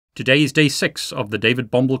Today is day 6 of the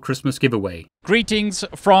David Bombal Christmas giveaway. Greetings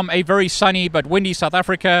from a very sunny but windy South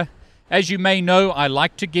Africa. As you may know, I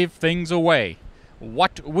like to give things away.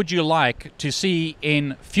 What would you like to see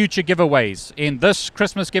in future giveaways? In this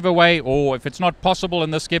Christmas giveaway, or if it's not possible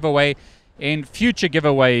in this giveaway, in future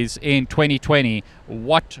giveaways in 2020,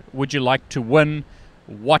 what would you like to win?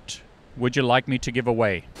 What would you like me to give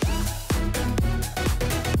away?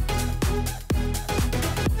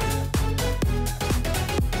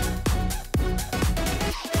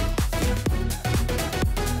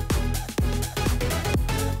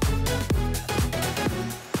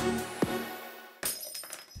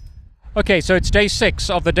 Okay, so it's day 6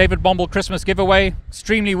 of the David Bombal Christmas giveaway.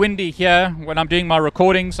 Extremely windy here when I'm doing my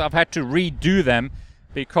recordings. I've had to redo them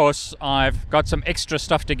because I've got some extra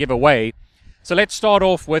stuff to give away. So let's start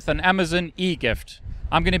off with an Amazon e-gift.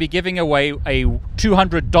 I'm going to be giving away a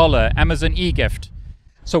 $200 Amazon e-gift.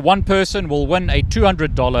 So one person will win a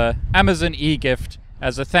 $200 Amazon e-gift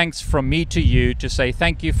as a thanks from me to you to say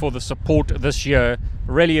thank you for the support this year.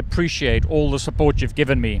 Really appreciate all the support you've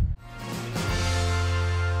given me.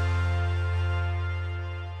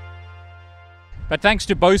 But thanks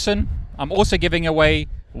to Bosun, I'm also giving away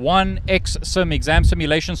one XSIM exam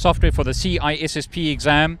simulation software for the CISSP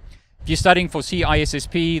exam. If you're studying for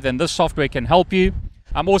CISSP, then this software can help you.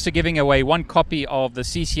 I'm also giving away one copy of the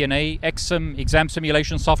CCNA XSIM exam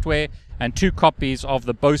simulation software and 2 copies of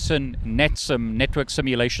the Bosun NetSim network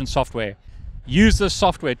simulation software. Use this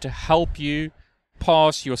software to help you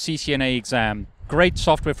pass your CCNA exam. Great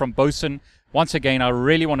software from Bosun. Once again, I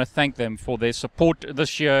really want to thank them for their support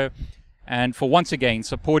this year and for once again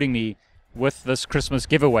supporting me with this Christmas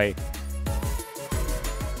giveaway.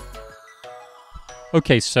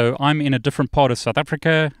 Okay, so I'm in a different part of South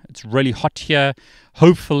Africa. It's really hot here.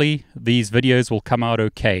 Hopefully these videos will come out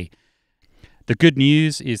okay. The good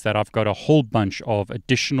news is that I've got a whole bunch of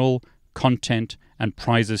additional content and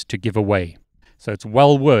prizes to give away. So it's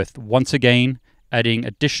well worth, once again, adding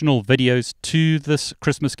additional videos to this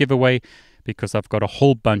Christmas giveaway because I've got a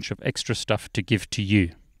whole bunch of extra stuff to give to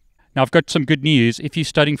you. Now, I've got some good news. If you're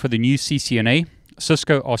studying for the new CCNA,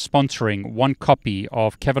 Cisco are sponsoring one copy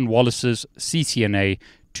of Kevin Wallace's CCNA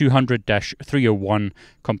 200-301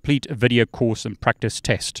 complete video course and practice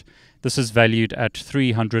test. This is valued at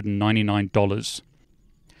 $399.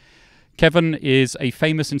 Kevin is a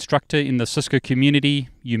famous instructor in the Cisco community.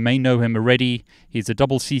 You may know him already. He's a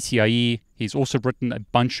double CCIE. He's also written a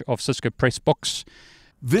bunch of Cisco Press books.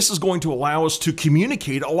 This is going to allow us to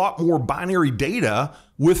communicate a lot more binary data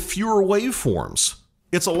with fewer waveforms.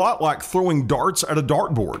 It's a lot like throwing darts at a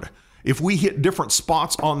dartboard. If we hit different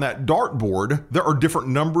spots on that dartboard, there are different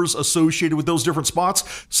numbers associated with those different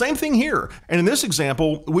spots. Same thing here. And in this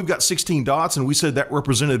example, we've got 16 dots and we said that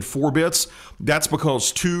represented 4 bits. That's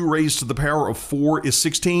because 2 raised to the power of 4 is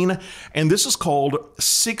 16. And this is called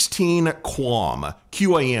 16 QAM,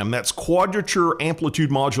 QAM. That's quadrature amplitude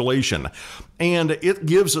modulation. And it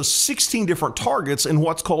gives us 16 different targets in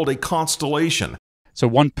what's called a constellation. So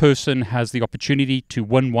one person has the opportunity to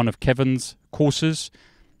win one of Kevin's courses,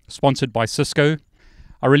 sponsored by Cisco.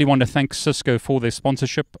 I really want to thank Cisco for their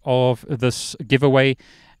sponsorship of this giveaway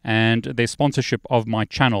and their sponsorship of my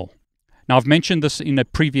channel. Now, I've mentioned this in a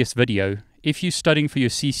previous video. If you're studying for your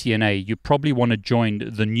CCNA, you probably want to join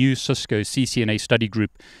the new Cisco CCNA study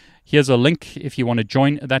group. Here's a link if you want to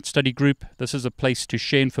join that study group. This is a place to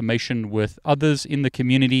share information with others in the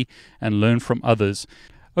community and learn from others.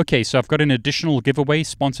 Okay, so I've got an additional giveaway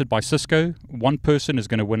sponsored by Cisco. One person is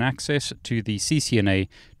going to win access to the CCNA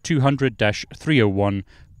 200-301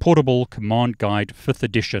 Portable Command Guide 5th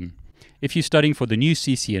edition. If you're studying for the new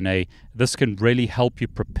CCNA, this can really help you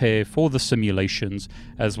prepare for the simulations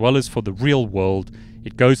as well as for the real world.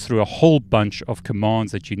 It goes through a whole bunch of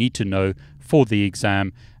commands that you need to know for the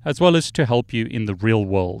exam, as well as to help you in the real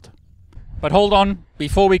world. But hold on,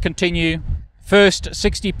 before we continue, first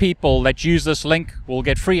 60 people that use this link will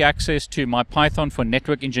get free access to my Python for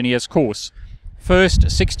Network Engineers course. First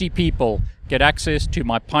 60 people get access to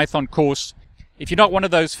my Python course. If you're not one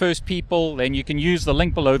of those first people, then you can use the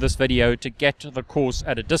link below this video to get the course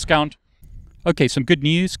at a discount. Okay, some good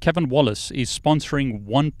news. Kevin Wallace is sponsoring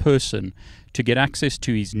one person to get access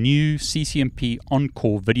to his new CCNP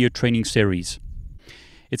Encore video training series.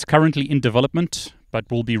 It's currently in development, but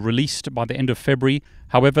will be released by the end of February.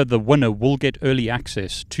 However, the winner will get early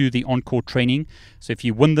access to the Encore training. So if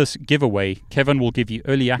you win this giveaway, Kevin will give you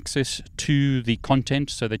early access to the content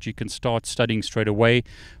so that you can start studying straight away.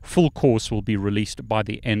 Full course will be released by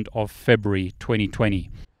the end of February 2020.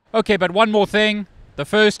 Okay, but one more thing. The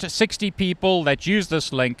first 60 people that use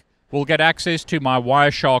this link will get access to my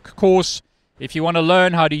Wireshark course. If you want to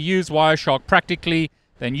learn how to use Wireshark practically,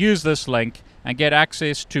 then use this link and get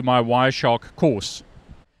access to my Wireshark course.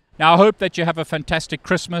 Now, I hope that you have a fantastic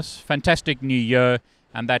Christmas, fantastic New Year,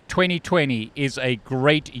 and that 2020 is a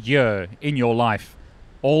great year in your life.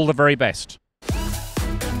 All the very best.